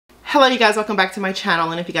Hello you guys, welcome back to my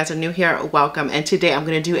channel, and if you guys are new here, welcome. And today I'm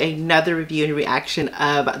going to do another review and reaction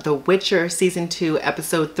of The Witcher Season 2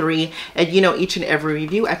 Episode 3. And you know, each and every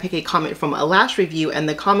review I pick a comment from a last review, and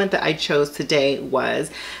the comment that I chose today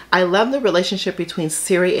was, I love the relationship between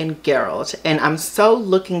Ciri and Geralt, and I'm so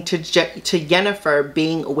looking to Yennefer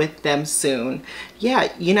being with them soon.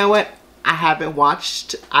 Yeah, you know what? I haven't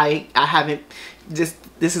watched, I haven't, this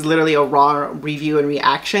is literally a raw review and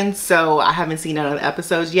reaction, so I haven't seen none of the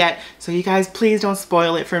episodes yet. So you guys, please don't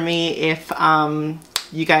spoil it for me if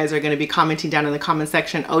you guys are going to be commenting down in the comment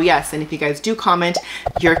section. Oh yes, and if you guys do comment,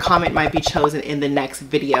 your comment might be chosen in the next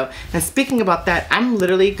video. And speaking about that, I'm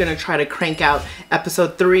literally going to try to crank out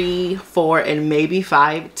episode 3, 4, and maybe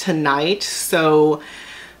 5 tonight. So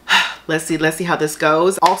let's see how this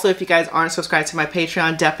goes. Also, if you guys aren't subscribed to my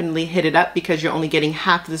Patreon, definitely hit it up because you're only getting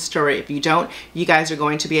half of the story. If you don't, you guys are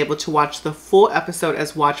going to be able to watch the full episode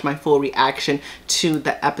as watch my full reaction to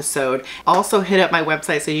the episode. Also, hit up my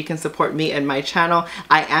website so you can support me and my channel.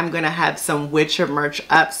 I am going to have some Witcher merch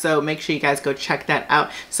up, so make sure you guys go check that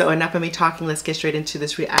out. So enough of me talking, let's get straight into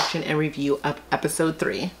this reaction and review of episode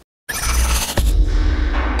 3.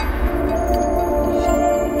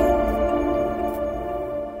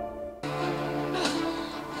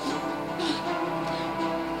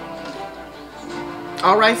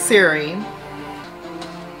 All right, Ciri.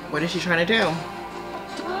 What is she trying to do?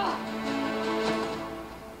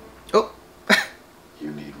 Oh. You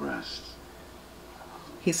need rest.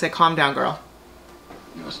 He said, calm down, girl.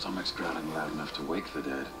 Your stomach's growling loud enough to wake the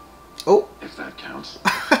dead. Oh. If that counts.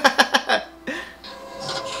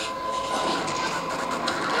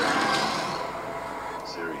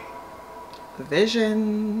 Ciri.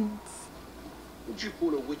 Visions. Would you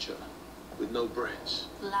call a witcher with no brains?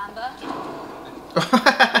 Lambert?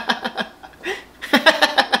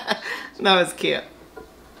 That was cute.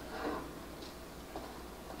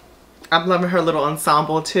 I'm loving her little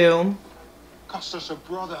ensemble too. Cost us a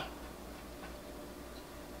brother.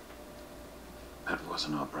 That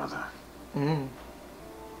wasn't our brother. Mm.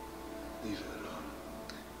 Leave it alone.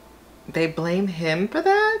 They blame him for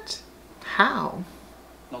that? How?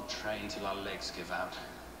 Not train till our legs give out.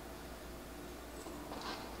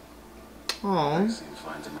 Oh.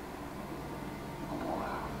 Find him. One more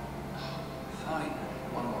hour. Fine,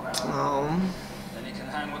 one more hour. Oh. Then you can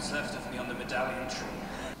hang what's left of me on the medallion tree.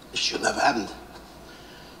 This shouldn't have happened.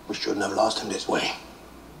 We shouldn't have lost him this way.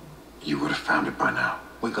 You would have found it by now.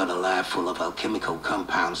 We got a lab full of alchemical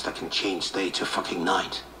compounds that can change day to fucking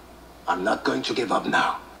night. I'm not going to give up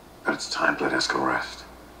now. But it's time to let us go rest.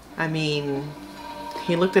 I mean,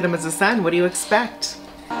 he looked at him as a son. What do you expect?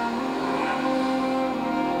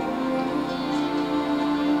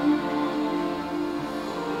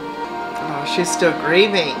 Oh, she's still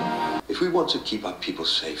grieving. If we want to keep our people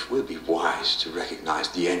safe, we'll be wise to recognize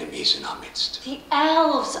the enemies in our midst. The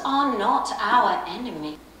elves are not our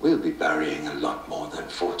enemy. We'll be burying a lot more than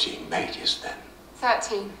 14 mages then.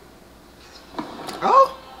 13.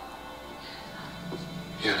 Oh.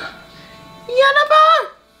 Yenna.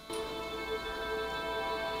 Yennefer!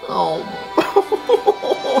 Oh.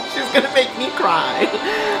 She's gonna make me cry.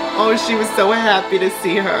 Oh, she was so happy to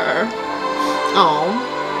see her. Oh.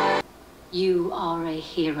 You are a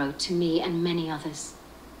hero to me and many others.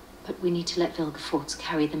 But we need to let Vilgefortz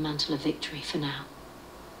carry the mantle of victory for now.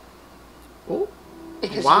 Oh.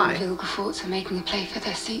 Because Why? you and Vilgefortz are making a play for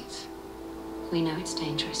their seats. We know it's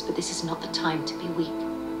dangerous, but this is not the time to be weak.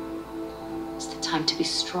 It's the time to be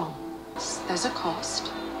strong. There's a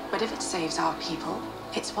cost, but if it saves our people,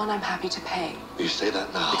 it's one I'm happy to pay. You say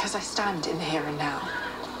that now? Because I stand in the here and now,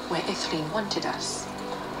 where Ithleen wanted us.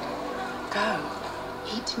 Go,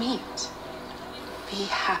 eat meat, be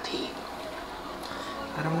happy.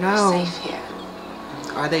 I don't know. Safe here.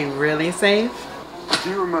 Are they really safe? Do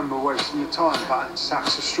you remember wasting your time batting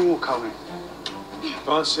sacks of straw coming?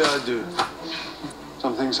 Can't say I do.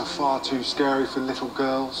 Some things are far too scary for little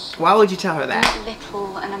girls. Why would you tell her I'm that? not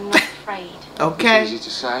little and I'm not afraid. Okay. It's easy to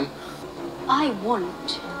say. I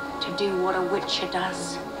want to do what a witcher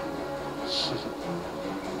does.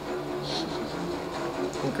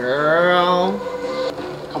 Girl.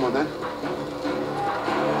 Come on then.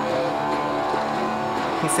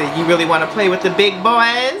 He said, you really want to play with the big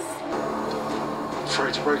boys?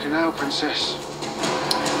 Afraid to break a nail, princess.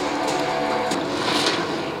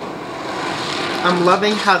 I'm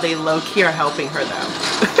loving how they low-key are helping her though.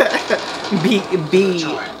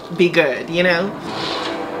 be good, you know?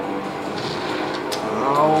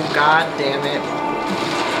 Oh, god damn it.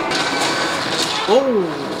 Oh.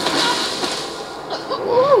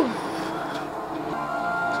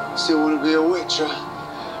 Still want to be a witcher?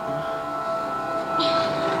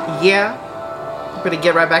 Yeah. Better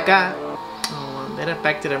get right back up. Oh, that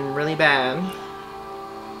affected him really bad.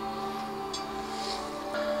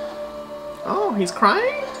 Oh, he's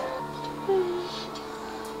crying?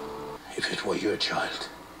 If it were your child,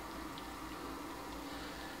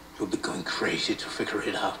 you'd be going crazy to figure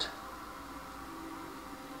it out.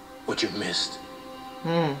 What you missed.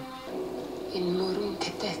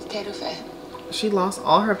 She lost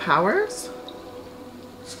all her powers?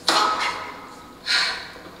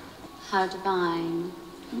 How divine.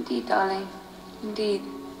 Indeed, darling. Indeed.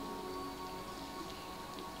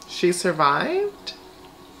 She survived?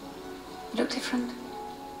 You look different.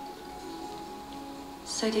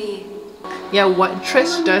 So do you. Yeah, what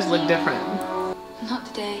Trish does look different. Not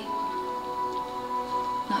today.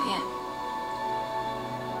 Not yet.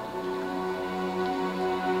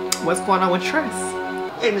 What's going on with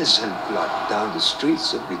Trish? Innocent blood down the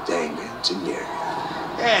streets of Redania and Teneria.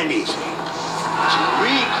 Anything to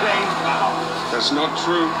reclaim power. That's not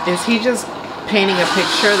true. Is he just painting a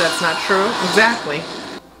picture that's not true? Exactly.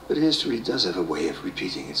 But history does have a way of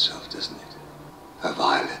repeating itself, doesn't it? A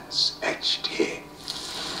violence etched here.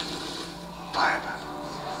 Firepower.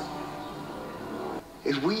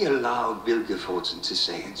 If we allow Vilgefortz and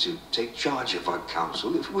Tissaia to take charge of our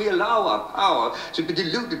council, if we allow our power to be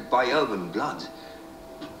diluted by elven blood,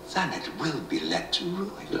 then it will be led to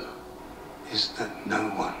ruin. Is that no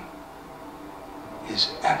one is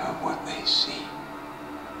ever what they see.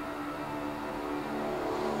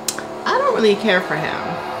 I don't really care for him.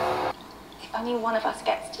 If only one of us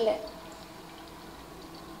gets to live.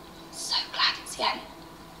 So glad it's Yen.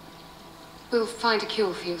 We'll find a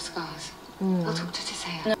cure for your scars. I'll talk to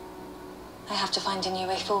Tissaia. I have to find a new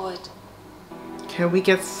way forward. Can we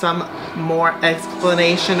get some more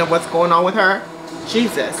explanation of what's going on with her?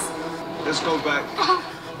 Jesus. Let's go back.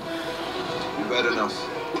 You've had enough.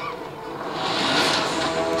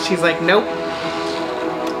 She's like, nope.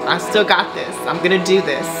 I still got this. I'm gonna do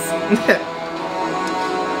this.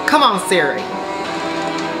 Come on, Terri.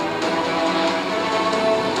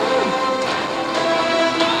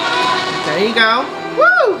 There you go.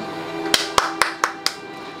 Woo!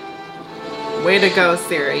 Way to go,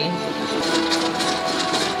 Terri.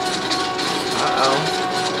 Uh-oh.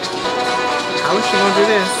 How is she gonna do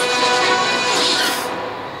this?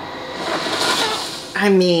 I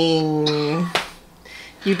mean,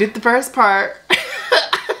 you did the first part.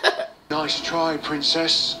 Nice try,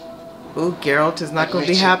 princess. Ooh, Geralt is not going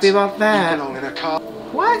to be Admit happy it. about You that. belong in a car.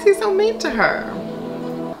 Why is he so mean to her?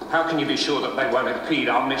 How can you be sure that they won't impede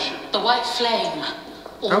our mission? The white flame.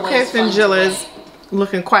 Okay, Fingilla's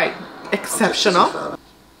looking quite exceptional.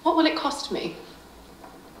 What will it cost me?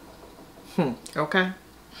 Okay.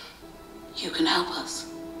 You can help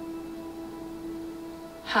us.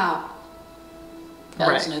 How?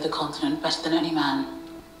 Elves Right. know the continent better than any man.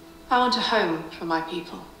 I want a home for my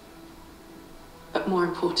people. But more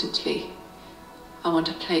importantly, I want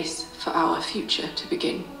a place for our future to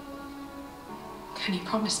begin. Can you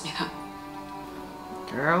promise me that?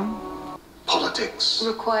 Girl. Politics.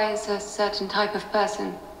 Requires a certain type of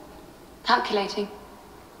person. Calculating.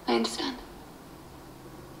 I understand.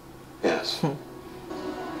 Yes.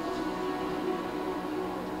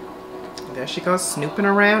 There she goes, snooping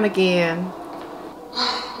around again.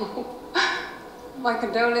 My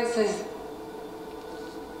condolences.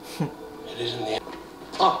 It isn't the...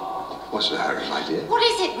 Oh, what's the hurry, my dear? What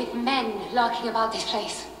is it with men lurking about this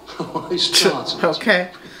place? I started.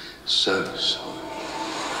 Okay. So sorry.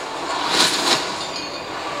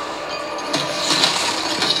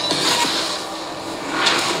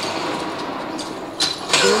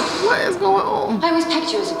 What is going on? I always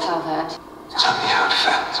pegged you as a pervert. Tell me how it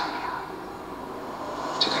felt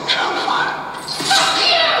to control fire.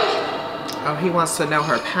 Oh, he wants to know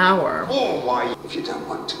her power. Or why? If you don't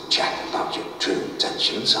want to chat about your true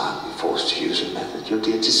intentions, I'll be forced to use a method your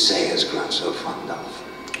dear Tissaia's grown so fond of.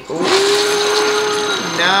 Ooh,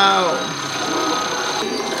 no.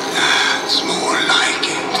 That's more like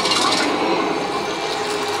it.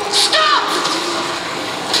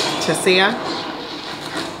 Tissaia?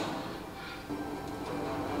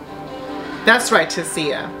 That's right,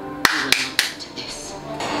 Tissaia.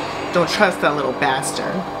 Don't trust that little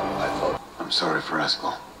bastard. I'm sorry for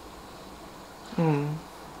Eskel.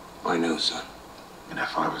 I know, son. And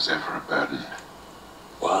if I was ever a burden.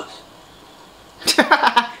 What?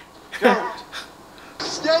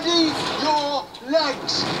 Steady your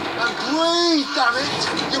legs and breathe, damn it!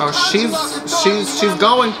 You're Oh, panting like a dying she's man.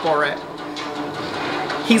 going for it.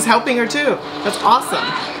 He's helping her too. That's awesome.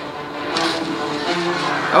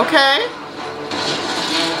 Okay.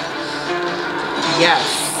 Yes.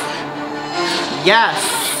 Yes.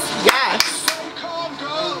 Yes. Calm,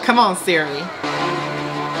 girl. Come on, Terri.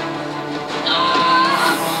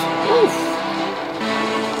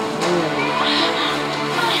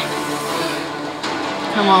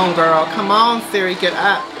 Come on, girl. Come on, Terri. Get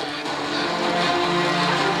up.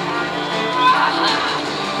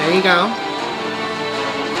 There you go.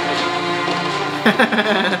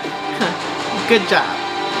 Good job.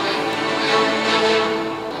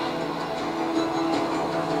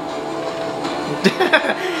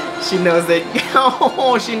 She knows that.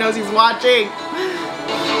 Oh, she knows he's watching.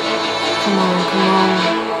 Come on, come on.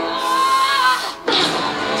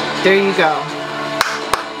 There you go.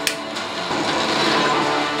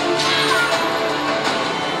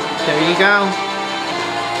 There you go.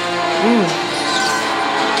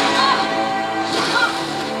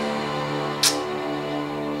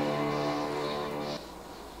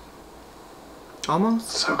 Almost.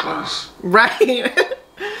 So close. Right.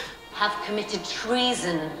 Have committed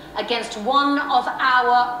treason against one of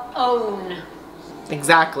our own.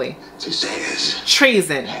 Exactly. Theseus.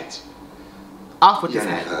 Treason. Off with his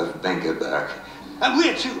head. Yennefer of Bengerberg. And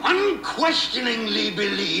we're to unquestioningly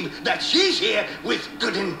believe that she's here with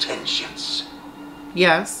good intentions.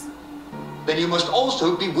 Yes. Then you must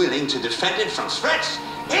also be willing to defend it from threats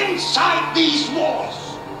inside these walls.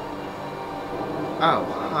 Oh,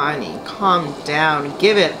 honey, calm down.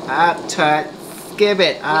 Give it up, Tut. Give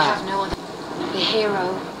it We up. have no other. The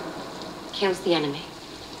hero kills the enemy.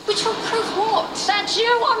 Which will prove what? That you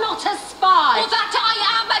are not a spy. Or that I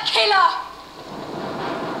am a killer!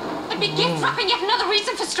 I'd be gift-wrapping yet another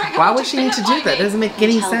reason for Stregobor. Why would she need to do that? It doesn't make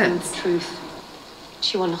any Tell them sense. the truth.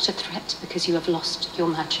 That you are not a threat because you have lost your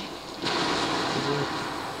magic.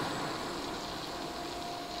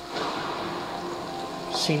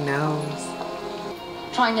 She knows.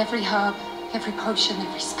 Trying every herb, every potion,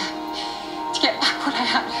 every spell to get back what I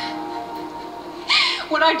had.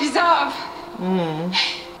 What I deserve.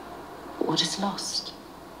 But what is lost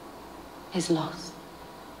is lost.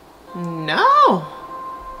 No.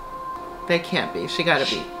 They can't be. She gotta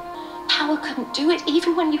be. Power couldn't do it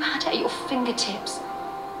even when you had it at your fingertips.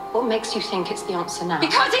 What makes you think it's the answer now?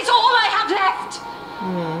 Because it's all I have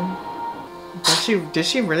left! Did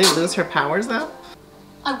she really lose her powers though?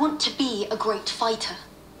 I want to be a great fighter.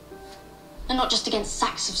 And not just against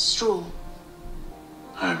sacks of straw.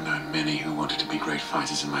 I've known many who wanted to be great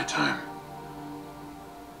fighters in my time.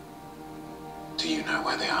 Do you know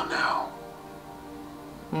where they are now?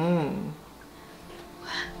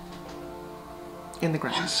 In the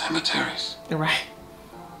ground. In cemeteries. Right.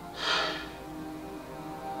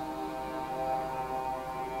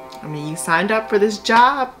 I mean, you signed up for this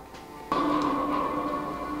job.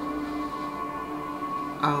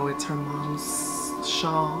 Oh, it's her mom's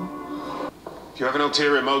shawl. If you have an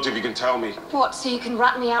ulterior motive, you can tell me. What, so you can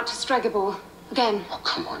rat me out to Stregobor? Again? Oh,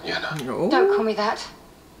 come on, Yenna. No. Don't call me that.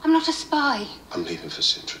 I'm not a spy. I'm leaving for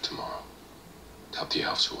Sintra tomorrow. To help the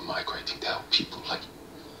elves who are migrating, to help people like...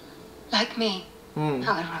 Like me.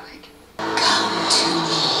 How heroic.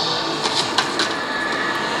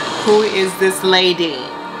 Who is this lady?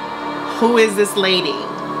 Who is this lady?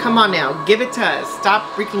 Come on now, give it to us.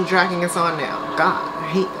 Stop freaking dragging us on now. God, I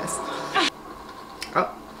hate this. Oh.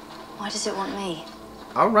 Why does it want me?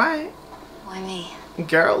 All right. Why me?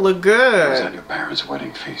 Geralt look I was good. at your parents'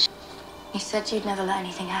 wedding feast. You said you'd never let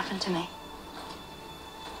anything happen to me.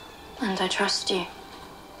 And I trust you.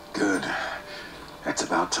 Good. It's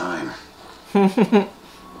about time. Y'all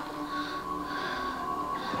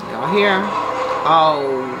here? Oh,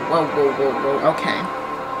 whoa, whoa, whoa, whoa. Okay.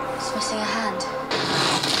 It's missing a hand.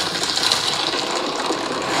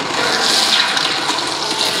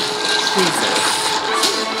 Jesus.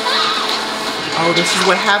 Oh, this is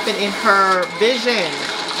what happened in her vision.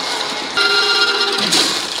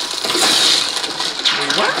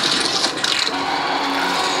 What?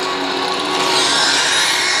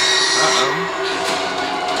 Uh-oh.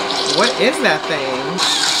 What is that thing?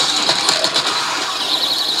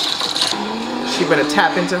 She better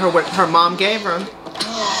tap into her what her mom gave her.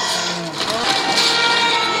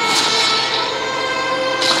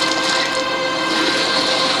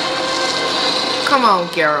 Come on,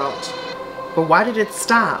 Geralt. But why did it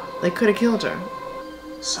stop? They could have killed her.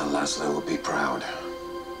 Sir Laszlo will be proud.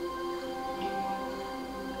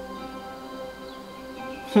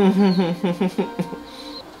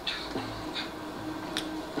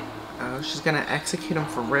 Oh, she's gonna execute him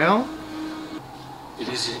for real? It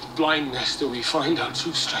is in blindness that we find our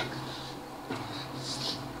true strength.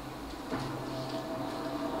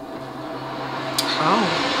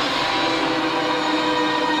 Oh.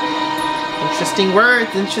 Interesting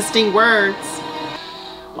words, interesting words.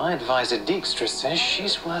 My advisor Dijkstra says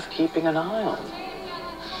she's worth keeping an eye on.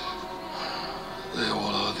 They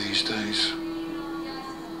all are these days.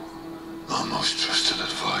 Our most trusted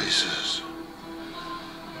advisors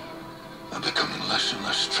are becoming less and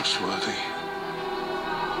less trustworthy.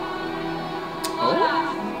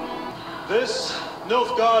 This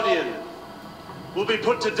Nilfgaardian will be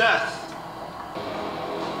put to death.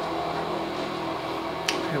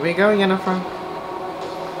 Here we go, Yennefer.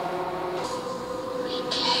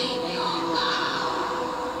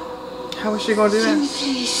 How is she gonna do that?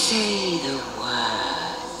 Simply say the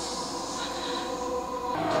words.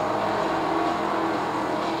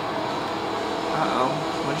 Uh-oh.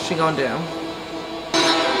 What is she gonna do?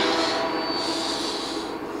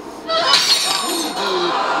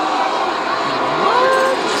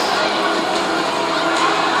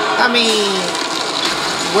 I mean,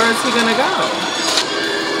 where's he gonna go?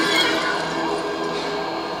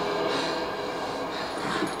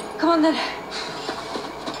 Come on then.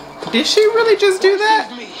 Did she really just do that?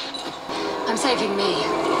 I'm saving me.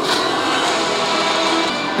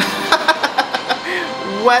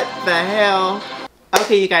 What the hell?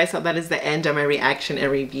 Okay, you guys, so that is the end of my reaction and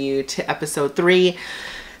review to episode 3.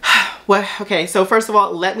 Well, okay, so first of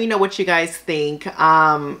all, let me know what you guys think.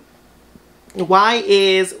 Why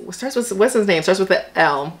is, starts with, what's his name? Starts with the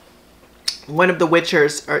L. One of the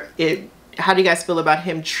Witchers, how do you guys feel about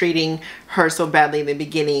him treating her so badly in the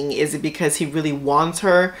beginning? Is it because he really wants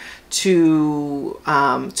her to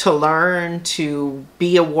learn, to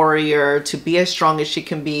be a warrior, to be as strong as she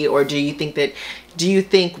can be? Or do you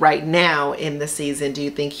think right now in the season, do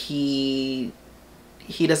you think he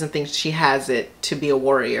doesn't think she has it to be a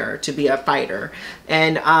warrior, to be a fighter?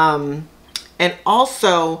 And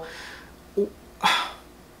also,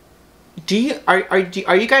 are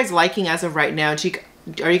you guys liking, as of right now,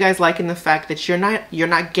 are you guys liking the fact that you're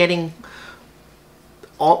not getting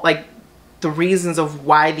all, like, the reasons of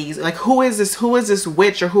why these, like, who is this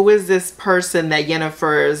witch, or who is this person that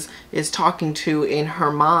Yennefer is talking to in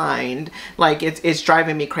her mind? Like, it's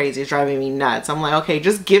driving me crazy. It's driving me nuts. I'm like, okay,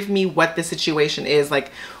 just give me what the situation is. Like,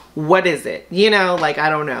 what is it? You know, like, I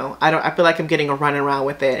don't know. I feel like I'm getting a run around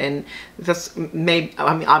with it, and that's maybe,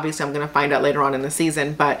 I mean, obviously I'm gonna find out later on in the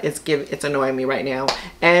season, but it's annoying me right now.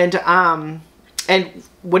 And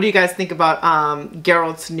what do you guys think about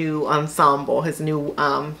Geralt's new ensemble, his new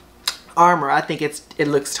armor? I think it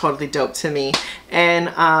looks totally dope to me. And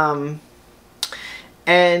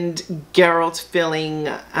Geralt feeling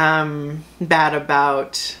bad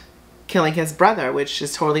about killing his brother, which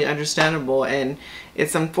is totally understandable. And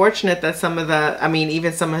it's unfortunate that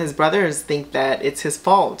even some of his brothers think that it's his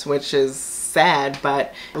fault, which is sad.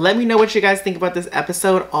 But let me know what you guys think about this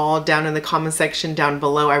episode all down in the comment section down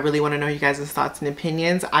below. I really want to know you guys' thoughts and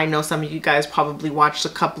opinions. I know some of you guys probably watched a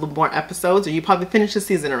couple of more episodes, or you probably finished the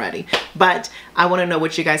season already, but I want to know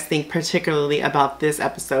what you guys think, particularly about this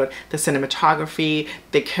episode, the cinematography,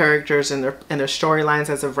 the characters and their storylines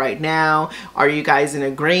as of right now. Are you guys in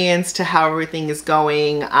agreement to how everything is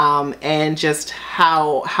going, and just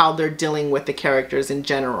how they're dealing with the characters in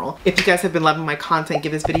general? If you guys have been loving my content,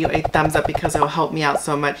 give this video a thumbs up, because it will help me out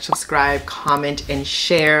so much. Subscribe, comment, and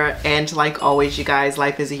share. And like always, you guys,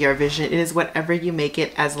 life is your vision. It is whatever you make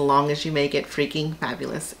it, as long as you make it freaking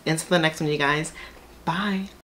fabulous. Until the next one, you guys. Bye.